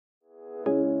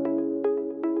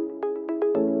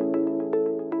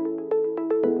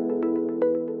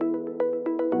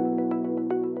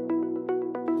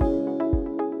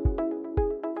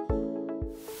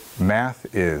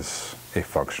Math is a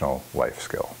functional life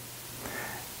skill.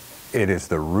 It is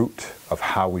the root of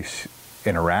how we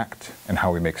interact and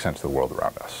how we make sense of the world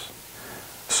around us.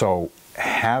 So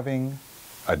having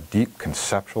a deep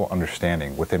conceptual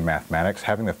understanding within mathematics,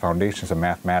 having the foundations of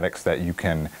mathematics that you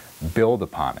can build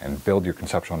upon and build your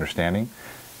conceptual understanding,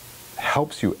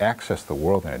 helps you access the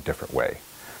world in a different way.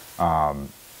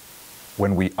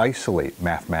 When we isolate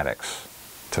mathematics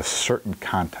to certain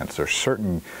contents or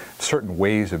certain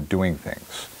ways of doing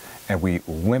things, and we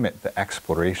limit the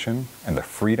exploration and the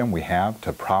freedom we have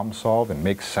to problem solve and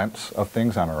make sense of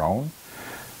things on our own,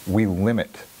 we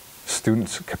limit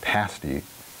students' capacity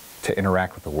to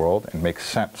interact with the world and make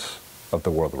sense of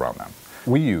the world around them.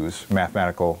 We use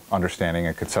mathematical understanding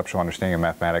and conceptual understanding of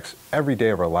mathematics every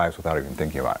day of our lives without even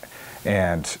thinking about it.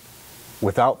 And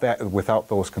without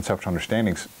those conceptual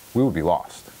understandings, we would be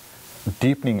lost.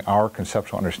 Deepening our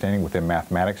conceptual understanding within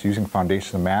mathematics, using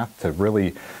foundations of math to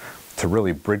really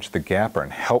bridge the gap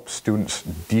and help students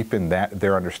deepen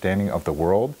their understanding of the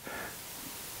world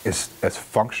is as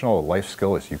functional a life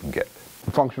skill as you can get.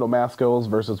 Functional math skills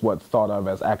versus what's thought of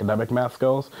as academic math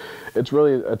skills. It's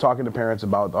really talking to parents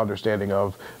about the understanding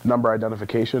of number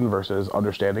identification versus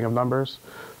understanding of numbers.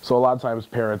 So a lot of times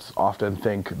parents often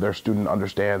think their student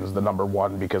understands the number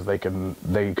 1 because they can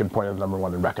point at the number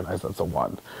 1 and recognize that's a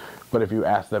 1. But if you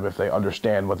ask them if they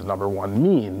understand what the number 1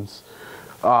 means,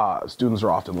 students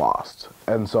are often lost.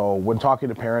 And so when talking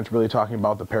to parents, really talking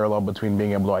about the parallel between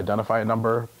being able to identify a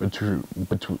number,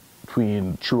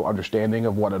 between true understanding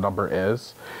of what a number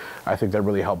is, I think that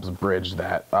really helps bridge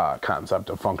that concept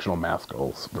of functional math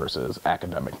skills versus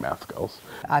academic math skills.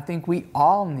 I think we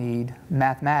all need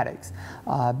mathematics.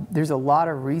 There's a lot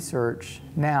of research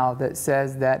now that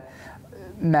says that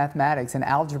mathematics and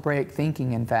algebraic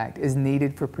thinking, in fact, is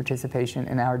needed for participation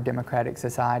in our democratic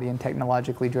society and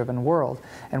technologically driven world.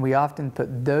 And we often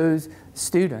put those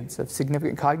students of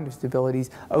significant cognitive disabilities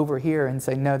over here and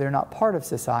say, no, they're not part of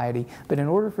society. But in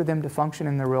order for them to function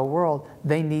in the real world,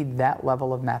 they need that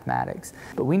level of mathematics.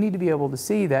 But we need to be able to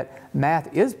see that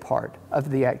math is part of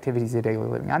the activities of daily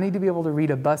living. I need to be able to read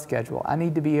a bus schedule. I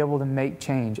need to be able to make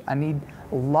change. I need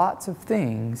lots of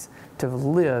things to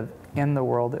live in the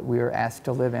world that we are asked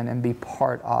to live in and be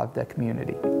part of the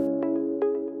community.